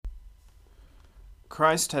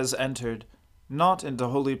Christ has entered not into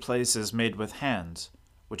holy places made with hands,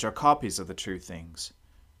 which are copies of the true things,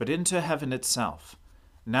 but into heaven itself,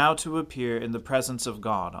 now to appear in the presence of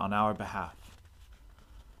God on our behalf.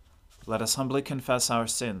 Let us humbly confess our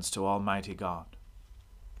sins to Almighty God.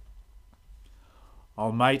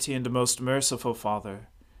 Almighty and most merciful Father,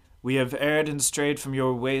 we have erred and strayed from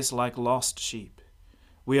your ways like lost sheep.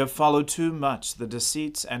 We have followed too much the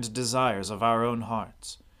deceits and desires of our own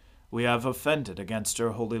hearts. We have offended against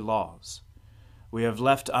your holy laws. We have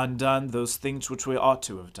left undone those things which we ought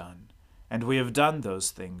to have done, and we have done those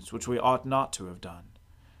things which we ought not to have done.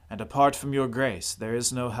 And apart from your grace, there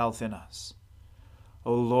is no health in us.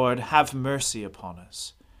 O Lord, have mercy upon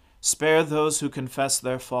us. Spare those who confess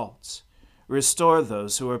their faults. Restore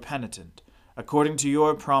those who are penitent, according to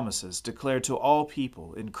your promises declared to all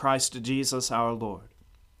people in Christ Jesus our Lord.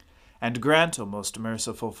 And grant, O most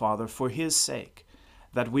merciful Father, for his sake,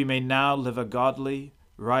 that we may now live a godly,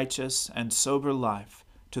 righteous, and sober life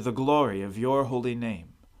to the glory of your holy name.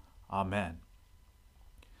 Amen.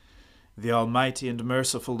 The Almighty and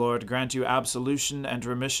merciful Lord grant you absolution and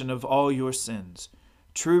remission of all your sins,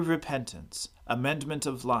 true repentance, amendment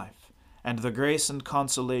of life, and the grace and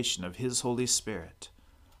consolation of his Holy Spirit.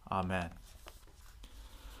 Amen.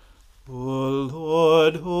 O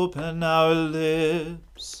Lord, open our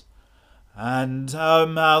lips, and our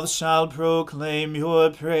mouth shall proclaim your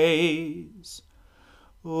praise.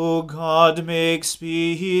 O God, make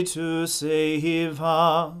speed to save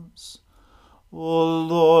us. O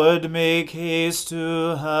Lord, make haste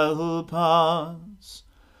to help us.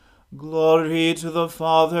 Glory to the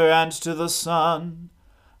Father, and to the Son,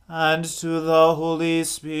 and to the Holy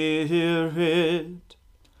Spirit,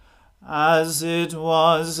 as it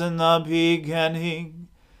was in the beginning,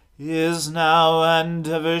 is now, and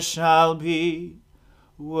ever shall be,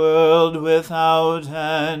 world without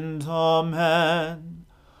end. Amen.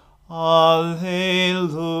 Alleluia.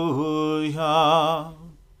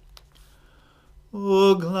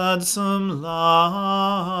 O gladsome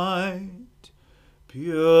light,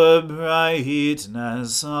 pure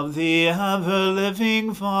brightness of the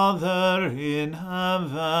ever-living Father in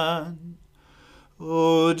heaven,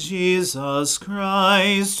 O Jesus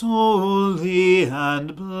Christ, holy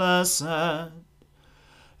and blessed,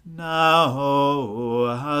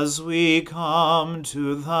 now as we come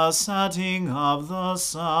to the setting of the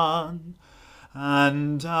sun,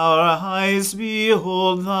 and our eyes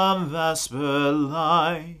behold the vesper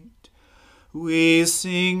light, we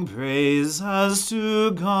sing praises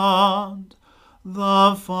to God,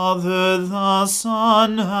 the Father, the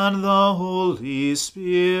Son, and the Holy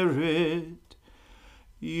Spirit.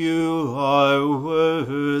 You are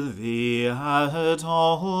worthy at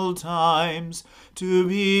all times to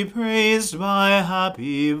be praised by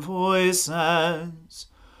happy voices,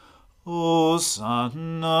 O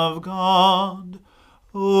Son of God,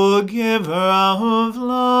 O Giver of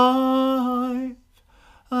life,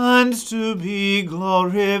 and to be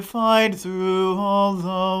glorified through all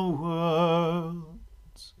the world.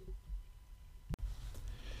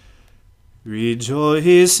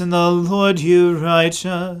 Rejoice in the Lord, you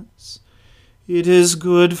righteous. It is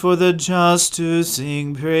good for the just to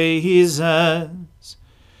sing praises.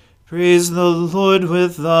 Praise the Lord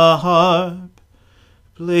with the harp.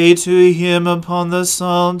 Play to him upon the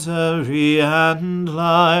psaltery and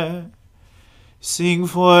lyre. Sing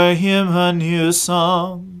for him a new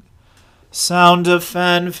song. Sound a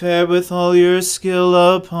fanfare with all your skill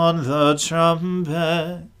upon the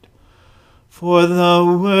trumpet. For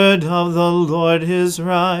the word of the Lord is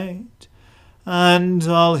right, and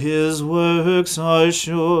all his works are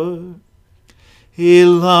sure. He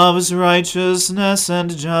loves righteousness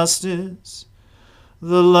and justice.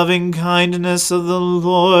 The loving kindness of the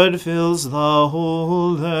Lord fills the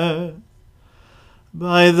whole earth.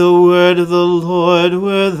 By the word of the Lord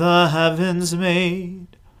were the heavens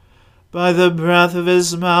made, by the breath of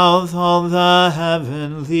his mouth all the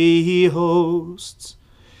heavenly hosts.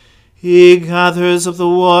 He gathers up the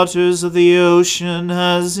waters of the ocean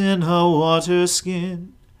as in a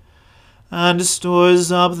waterskin, and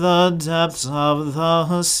stores up the depths of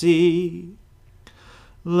the sea.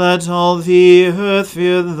 Let all the earth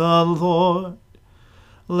fear the Lord.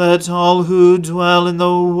 Let all who dwell in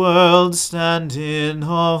the world stand in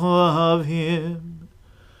awe of him.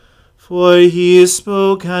 For he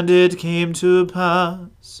spoke, and it came to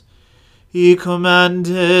pass. He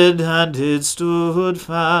commanded, and it stood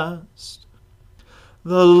fast.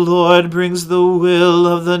 The Lord brings the will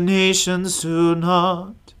of the nations to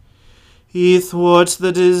naught. He thwarts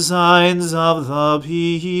the designs of the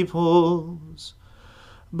peoples.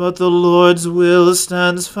 But the Lord's will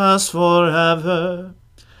stands fast forever,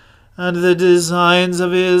 and the designs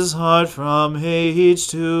of his heart from age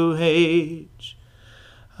to age.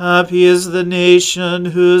 Happy is the nation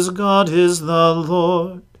whose God is the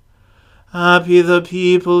Lord. Happy the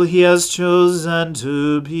people he has chosen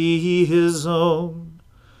to be his own.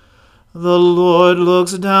 The Lord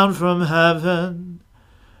looks down from heaven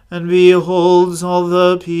and beholds all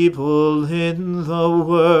the people in the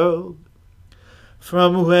world.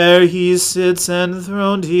 From where he sits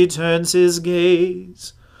enthroned he turns his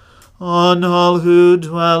gaze on all who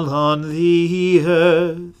dwell on the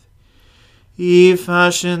earth. He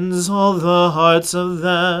fashions all the hearts of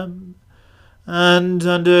them, and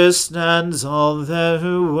understands all their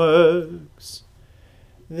works.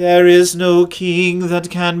 There is no king that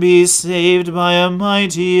can be saved by a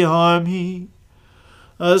mighty army.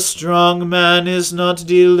 A strong man is not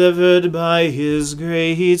delivered by his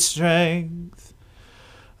great strength.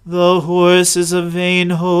 The horse is a vain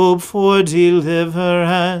hope for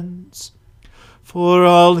deliverance. For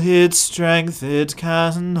all its strength it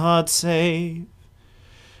cannot save.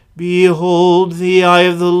 Behold, the eye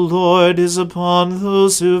of the Lord is upon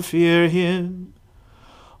those who fear him,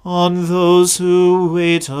 on those who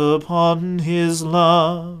wait upon his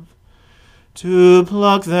love, to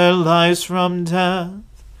pluck their lives from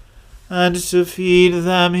death, and to feed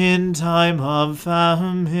them in time of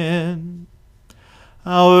famine.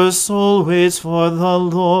 Our soul waits for the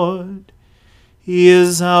Lord. He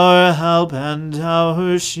is our help and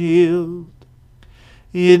our shield.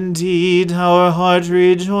 Indeed, our heart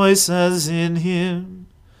rejoices in him,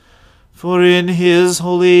 for in his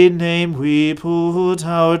holy name we put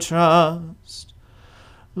our trust.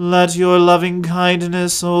 Let your loving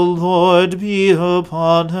kindness, O Lord, be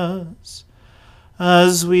upon us,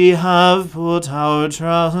 as we have put our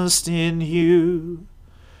trust in you.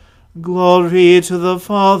 Glory to the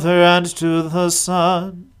Father, and to the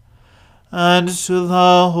Son, and to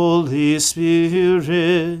the Holy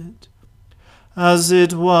Spirit, as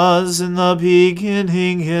it was in the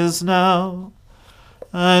beginning, is now,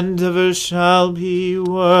 and ever shall be,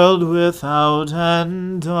 world without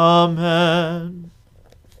end. Amen.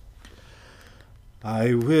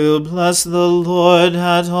 I will bless the Lord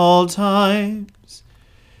at all times.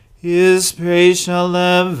 His praise shall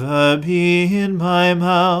ever be in my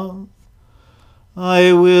mouth.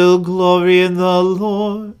 I will glory in the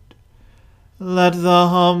Lord. Let the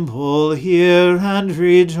humble hear and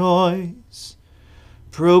rejoice.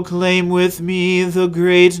 Proclaim with me the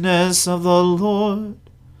greatness of the Lord.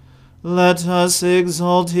 Let us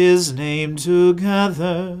exalt his name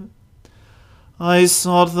together. I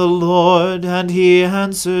sought the Lord, and he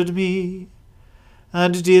answered me,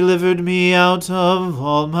 and delivered me out of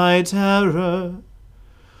all my terror.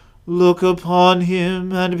 Look upon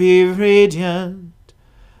him, and be radiant,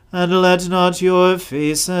 and let not your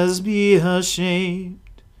faces be ashamed.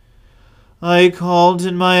 I called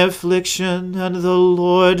in my affliction, and the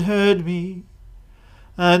Lord heard me,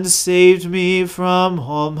 and saved me from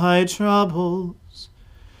all my troubles.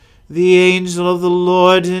 The angel of the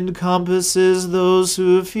Lord encompasses those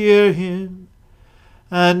who fear him,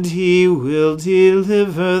 and he will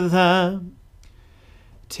deliver them.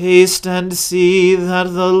 Taste and see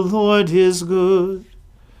that the Lord is good.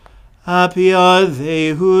 Happy are they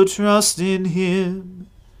who trust in him.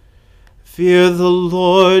 Fear the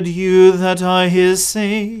Lord, you that are his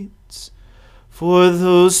saints, for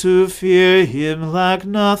those who fear him lack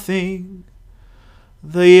nothing.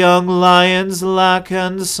 The young lions lack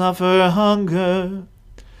and suffer hunger,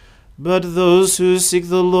 but those who seek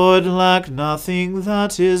the Lord lack nothing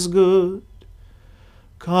that is good.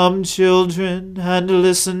 Come, children, and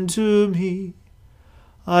listen to me.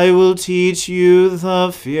 I will teach you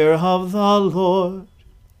the fear of the Lord.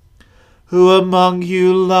 Who among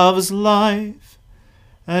you loves life,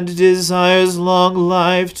 and desires long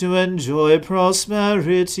life to enjoy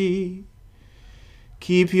prosperity?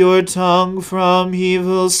 Keep your tongue from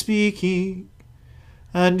evil speaking,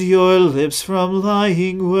 and your lips from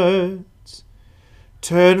lying words.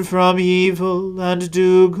 Turn from evil and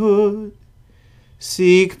do good.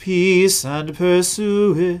 Seek peace and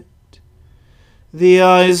pursue it. The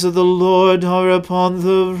eyes of the Lord are upon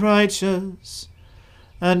the righteous,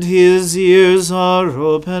 and his ears are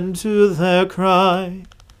open to their cry.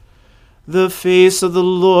 The face of the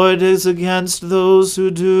Lord is against those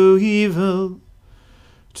who do evil,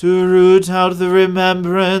 to root out the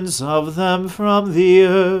remembrance of them from the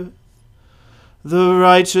earth. The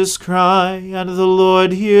righteous cry, and the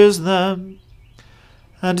Lord hears them,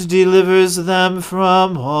 and delivers them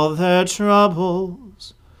from all their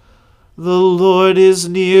troubles. The Lord is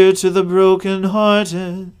near to the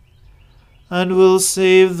brokenhearted, and will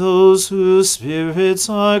save those whose spirits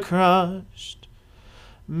are crushed.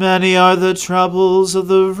 Many are the troubles of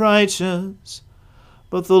the righteous,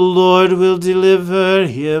 but the Lord will deliver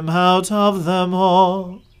him out of them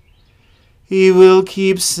all. He will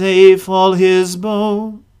keep safe all his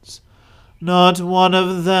bones. Not one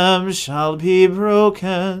of them shall be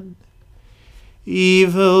broken.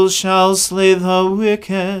 Evil shall slay the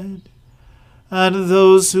wicked, and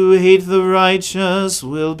those who hate the righteous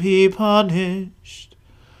will be punished.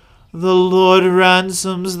 The Lord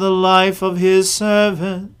ransoms the life of his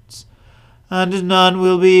servants, and none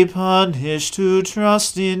will be punished who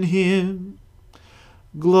trust in him.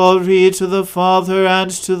 Glory to the Father, and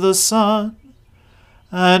to the Son,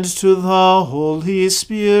 and to the Holy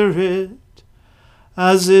Spirit,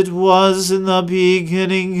 as it was in the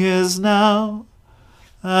beginning, is now,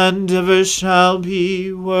 and ever shall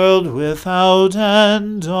be, world without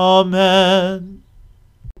end. Amen.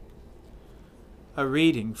 A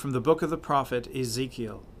reading from the book of the prophet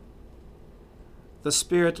Ezekiel. The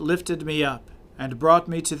Spirit lifted me up, and brought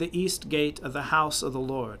me to the east gate of the house of the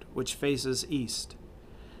Lord, which faces east.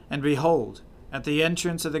 And behold, at the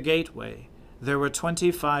entrance of the gateway there were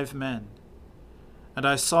 25 men. And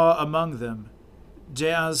I saw among them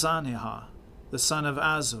Jaazaniah, the son of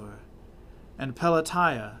Azur, and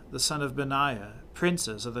Pelatiah, the son of Benaiah,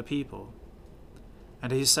 princes of the people.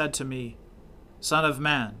 And he said to me, Son of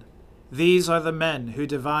man, these are the men who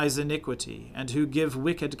devise iniquity, and who give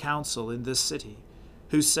wicked counsel in this city,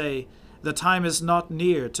 who say, The time is not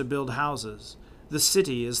near to build houses. The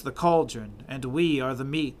city is the cauldron, and we are the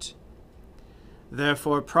meat.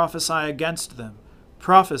 Therefore prophesy against them.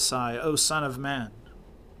 Prophesy, O Son of man.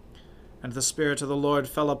 And the Spirit of the Lord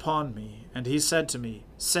fell upon me, and he said to me,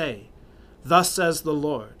 Say, Thus says the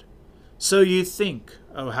Lord, So you think,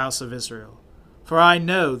 O house of Israel, for I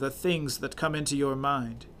know the things that come into your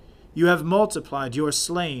mind. You have multiplied your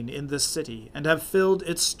slain in this city, and have filled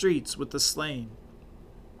its streets with the slain.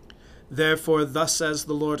 Therefore thus says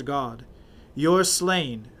the Lord God, Your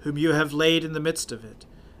slain, whom you have laid in the midst of it,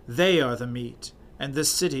 they are the meat, and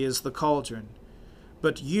this city is the cauldron.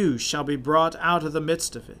 But you shall be brought out of the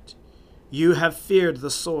midst of it. You have feared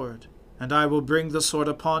the sword, and I will bring the sword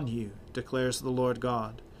upon you, declares the Lord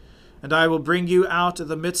God. And I will bring you out of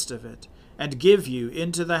the midst of it, and give you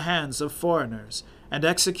into the hands of foreigners, and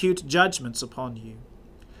execute judgments upon you.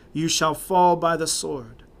 You shall fall by the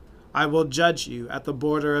sword. I will judge you at the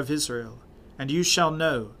border of Israel, and you shall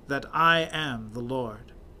know that I am the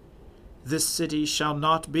Lord. This city shall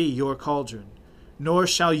not be your cauldron, nor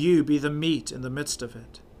shall you be the meat in the midst of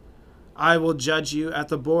it. I will judge you at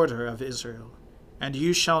the border of Israel, and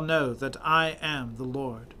you shall know that I am the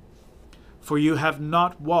Lord. For you have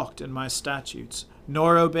not walked in my statutes,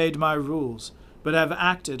 nor obeyed my rules, but have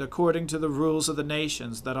acted according to the rules of the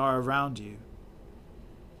nations that are around you.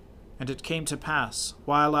 And it came to pass,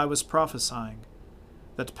 while I was prophesying,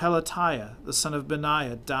 that Pelatiah the son of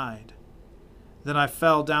Benaiah died. Then I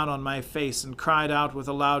fell down on my face and cried out with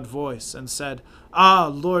a loud voice, and said,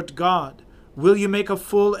 Ah, Lord God, will you make a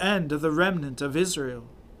full end of the remnant of Israel?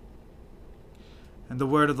 And the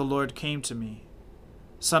word of the Lord came to me,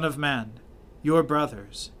 Son of man, your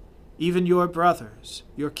brothers, even your brothers,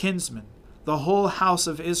 your kinsmen, the whole house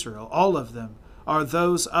of Israel, all of them, are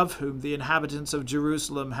those of whom the inhabitants of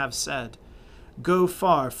Jerusalem have said, Go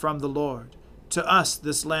far from the Lord. To us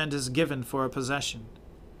this land is given for a possession.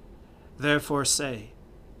 Therefore say,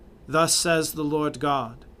 Thus says the Lord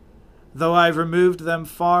God, Though I removed them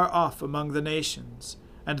far off among the nations,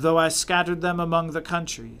 and though I scattered them among the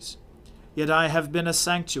countries, yet I have been a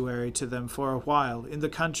sanctuary to them for a while in the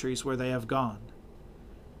countries where they have gone.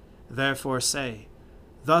 Therefore say,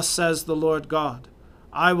 Thus says the Lord God,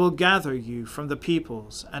 I will gather you from the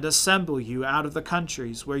peoples, and assemble you out of the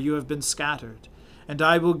countries where you have been scattered, and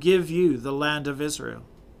I will give you the land of Israel.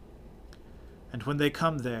 And when they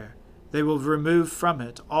come there, they will remove from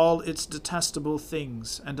it all its detestable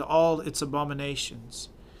things and all its abominations.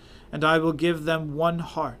 And I will give them one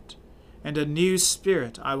heart, and a new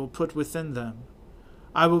spirit I will put within them.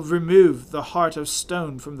 I will remove the heart of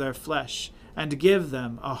stone from their flesh, and give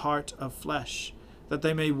them a heart of flesh, that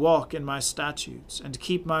they may walk in my statutes, and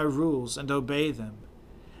keep my rules, and obey them.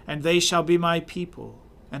 And they shall be my people,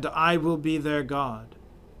 and I will be their God.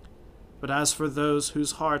 But as for those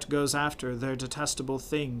whose heart goes after their detestable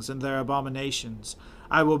things and their abominations,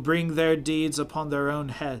 I will bring their deeds upon their own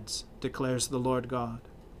heads, declares the Lord God.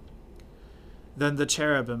 Then the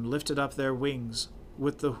cherubim lifted up their wings,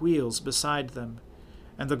 with the wheels beside them,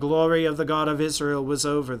 and the glory of the God of Israel was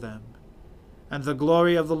over them. And the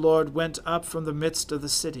glory of the Lord went up from the midst of the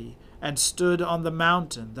city, and stood on the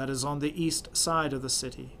mountain that is on the east side of the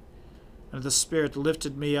city. And the Spirit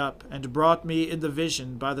lifted me up, and brought me in the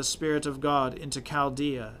vision by the Spirit of God into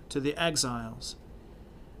Chaldea, to the exiles.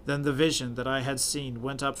 Then the vision that I had seen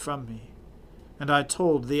went up from me, and I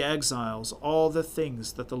told the exiles all the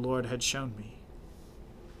things that the Lord had shown me.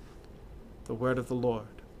 The word of the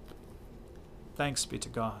Lord. Thanks be to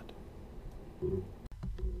God.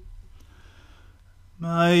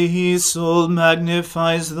 My soul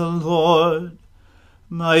magnifies the Lord.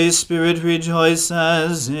 My spirit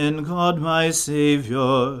rejoices in God my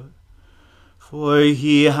Saviour. For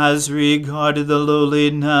he has regarded the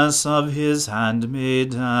lowliness of his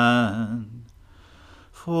handmaiden.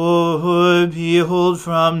 For behold,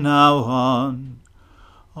 from now on,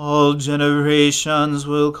 all generations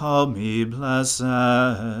will call me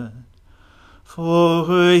blessed.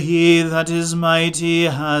 For he that is mighty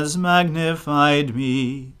has magnified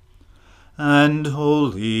me, and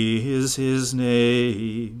holy is his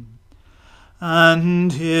name.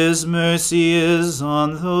 And his mercy is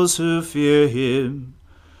on those who fear him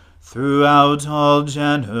throughout all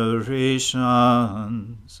generations.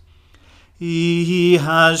 He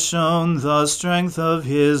has shown the strength of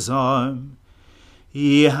his arm.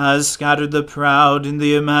 He has scattered the proud in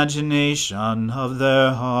the imagination of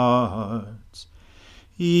their hearts.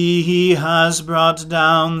 He has brought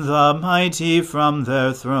down the mighty from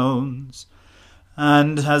their thrones,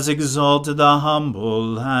 and has exalted the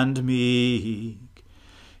humble and meek.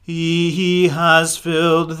 He has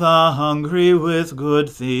filled the hungry with good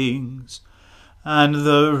things, and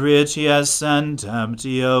the rich he has sent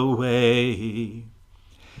empty away.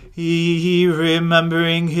 He,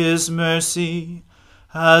 remembering his mercy,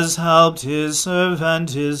 has helped his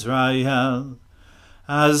servant Israel,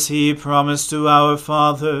 as he promised to our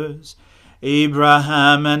fathers,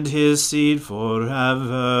 Abraham and his seed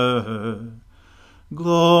forever.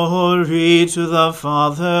 Glory to the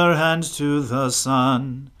Father, and to the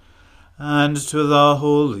Son, and to the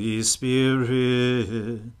Holy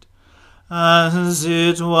Spirit, as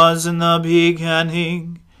it was in the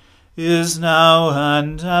beginning, is now,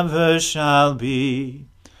 and ever shall be,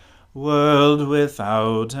 world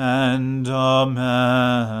without end.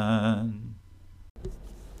 Amen.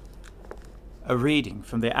 A reading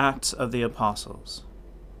from the Acts of the Apostles.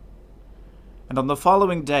 And on the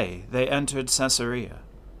following day they entered Caesarea.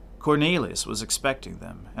 Cornelius was expecting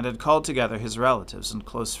them, and had called together his relatives and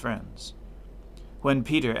close friends. When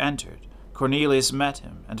Peter entered, Cornelius met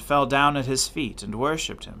him, and fell down at his feet, and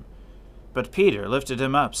worshipped him. But Peter lifted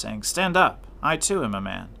him up, saying, "Stand up, I too am a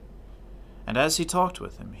man." And as he talked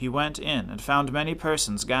with him, he went in, and found many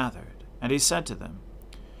persons gathered. And he said to them,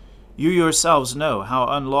 "You yourselves know how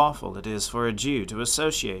unlawful it is for a Jew to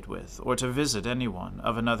associate with or to visit anyone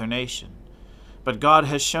of another nation. But God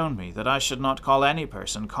has shown me that I should not call any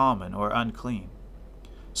person common or unclean.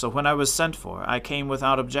 So when I was sent for, I came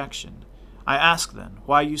without objection. I asked then,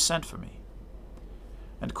 why you sent for me?"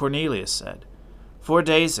 And Cornelius said, 4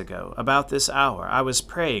 days ago, about this hour, I was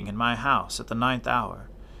praying in my house at the 9th hour.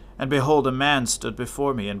 And behold, a man stood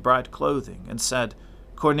before me in bright clothing, and said,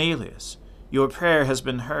 "Cornelius, your prayer has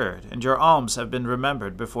been heard, and your alms have been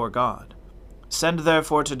remembered before God. Send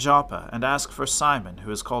therefore to Joppa, and ask for Simon,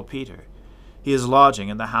 who is called Peter. He is lodging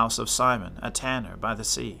in the house of Simon, a tanner by the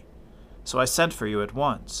sea. So I sent for you at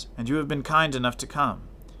once, and you have been kind enough to come.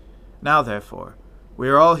 Now therefore, we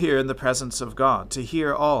are all here in the presence of God, to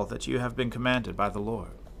hear all that you have been commanded by the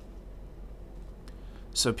Lord."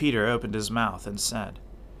 So Peter opened his mouth and said,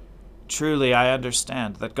 "Truly I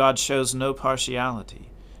understand that God shows no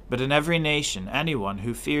partiality, but in every nation anyone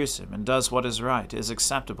who fears him and does what is right is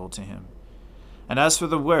acceptable to him. And as for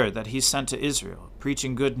the word that he sent to Israel,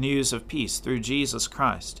 preaching good news of peace through Jesus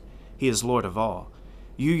Christ, he is Lord of all.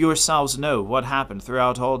 You yourselves know what happened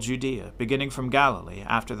throughout all Judea, beginning from Galilee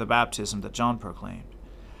after the baptism that John proclaimed,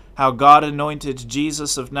 how God anointed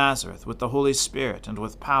Jesus of Nazareth with the Holy Spirit and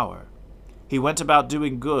with power. He went about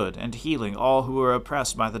doing good and healing all who were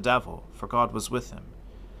oppressed by the devil, for God was with him.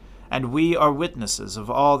 And we are witnesses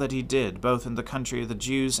of all that he did, both in the country of the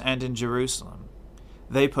Jews and in Jerusalem.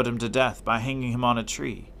 They put him to death by hanging him on a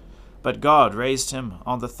tree. But God raised him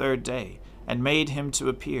on the 3rd day, and made him to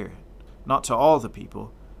appear, not to all the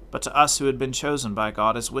people, but to us who had been chosen by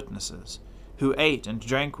God as witnesses, who ate and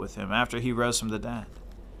drank with him after he rose from the dead.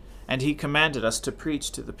 And he commanded us to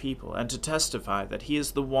preach to the people, and to testify that he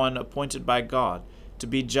is the one appointed by God to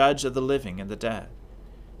be judge of the living and the dead.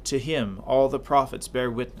 To him all the prophets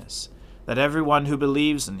bear witness, that everyone who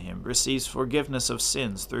believes in him receives forgiveness of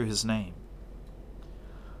sins through his name."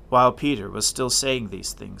 While Peter was still saying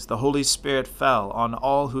these things, the Holy Spirit fell on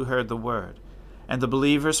all who heard the word, and the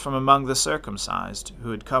believers from among the circumcised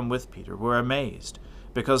who had come with Peter were amazed,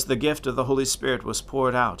 because the gift of the Holy Spirit was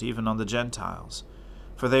poured out even on the Gentiles,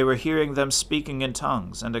 for they were hearing them speaking in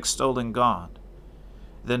tongues and extolling God.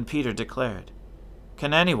 Then Peter declared,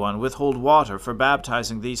 "Can anyone withhold water for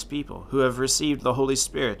baptizing these people, who have received the Holy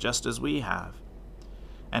Spirit just as we have?"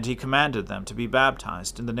 And he commanded them to be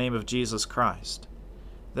baptized in the name of Jesus Christ.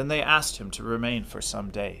 Then they asked him to remain for some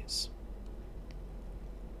days.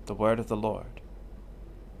 The word of the Lord.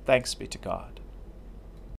 Thanks be to God.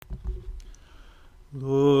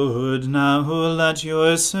 Lord, now let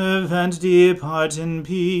your servant depart in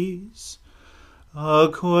peace,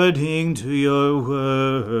 according to your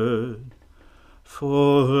word.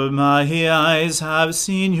 For my eyes have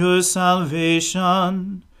seen your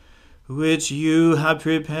salvation, which you have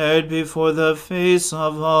prepared before the face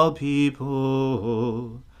of all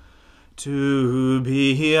people, to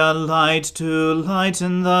be a light to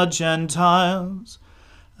lighten the Gentiles,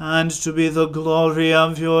 and to be the glory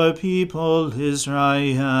of your people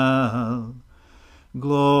Israel.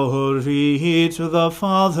 Glory to the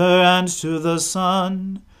Father, and to the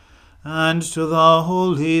Son, and to the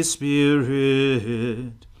Holy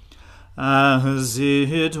Spirit, as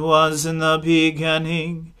it was in the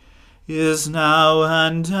beginning, is now,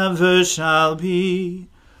 and ever shall be,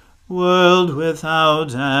 world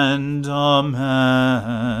without end.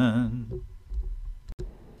 Amen.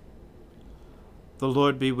 The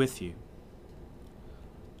Lord be with you.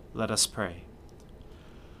 Let us pray.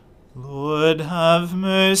 Lord, have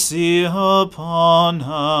mercy upon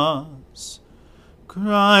us.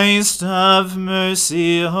 Christ, have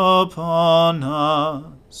mercy upon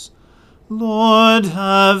us. Lord,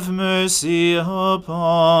 have mercy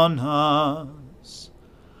upon us.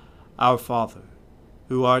 Our Father,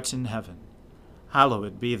 who art in heaven,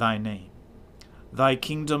 hallowed be thy name. Thy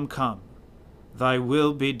kingdom come, thy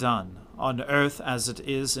will be done, on earth as it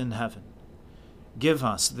is in heaven. Give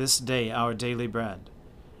us this day our daily bread,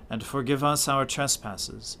 and forgive us our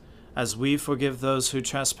trespasses, as we forgive those who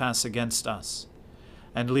trespass against us.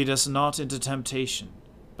 And lead us not into temptation,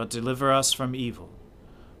 but deliver us from evil.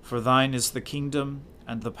 For thine is the kingdom,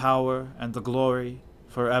 and the power, and the glory,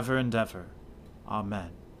 forever and ever. Amen.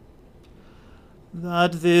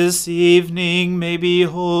 That this evening may be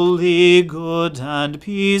holy, good, and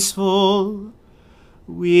peaceful,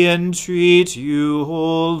 we entreat you,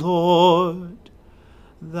 O Lord,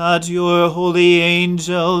 that your holy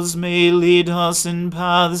angels may lead us in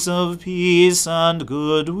paths of peace and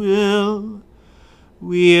goodwill.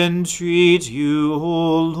 We entreat you,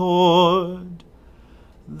 O Lord,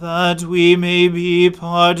 that we may be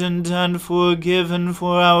pardoned and forgiven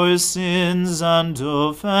for our sins and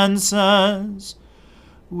offenses.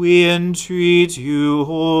 We entreat you,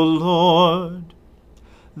 O Lord,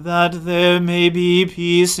 that there may be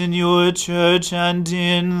peace in your church and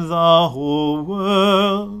in the whole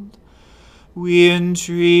world. We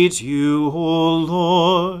entreat you, O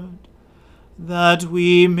Lord, that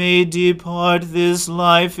we may depart this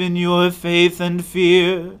life in your faith and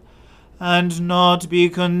fear, and not be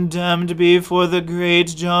condemned before the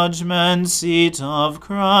great judgment seat of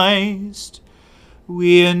Christ.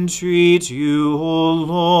 We entreat you, O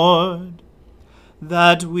Lord,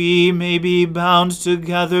 that we may be bound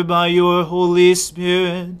together by your Holy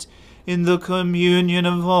Spirit in the communion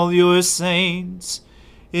of all your saints,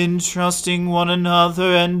 entrusting one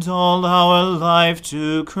another and all our life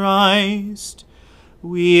to Christ.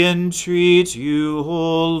 We entreat you,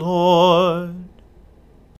 O Lord.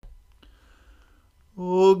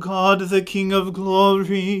 O God, the King of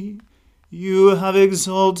glory, you have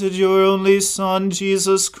exalted your only Son,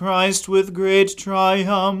 Jesus Christ, with great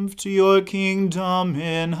triumph to your kingdom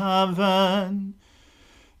in heaven.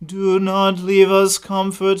 Do not leave us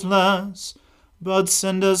comfortless, but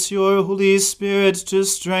send us your Holy Spirit to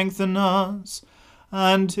strengthen us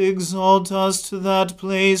and exalt us to that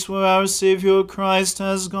place where our Saviour Christ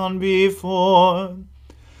has gone before,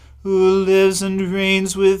 who lives and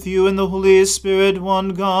reigns with you in the Holy Spirit, one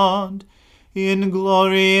God, in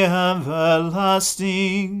glory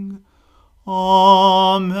everlasting.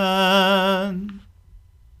 Amen.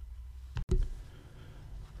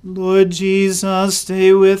 Lord Jesus,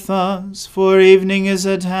 stay with us, for evening is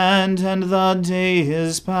at hand and the day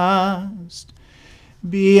is past.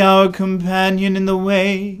 Be our companion in the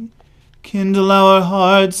way, kindle our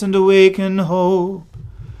hearts and awaken hope,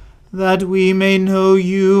 that we may know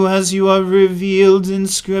you as you are revealed in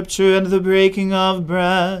Scripture and the breaking of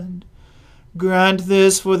bread. Grant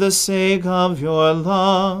this for the sake of your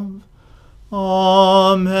love.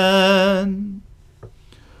 Amen.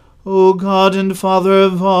 O God and Father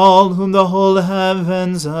of all, whom the whole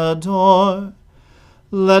heavens adore,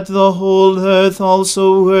 let the whole earth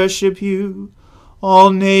also worship you,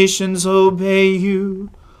 All nations obey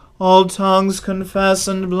you. All tongues confess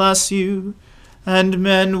and bless you. And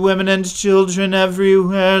men, women, and children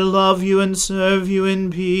everywhere love you and serve you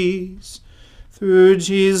in peace. Through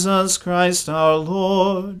Jesus Christ our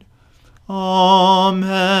Lord.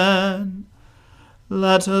 Amen.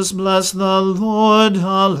 Let us bless the Lord.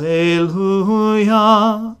 Alleluia.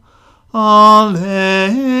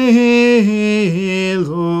 Alleluia.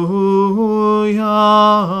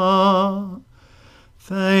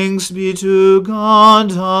 Thanks be to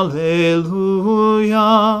God. Alleluia.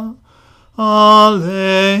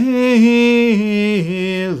 Alleluia.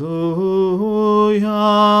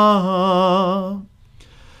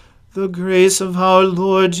 The grace of our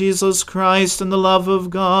Lord Jesus Christ and the love of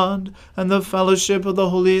God and the fellowship of the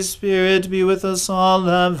Holy Spirit be with us all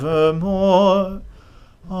evermore.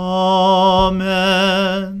 Amen.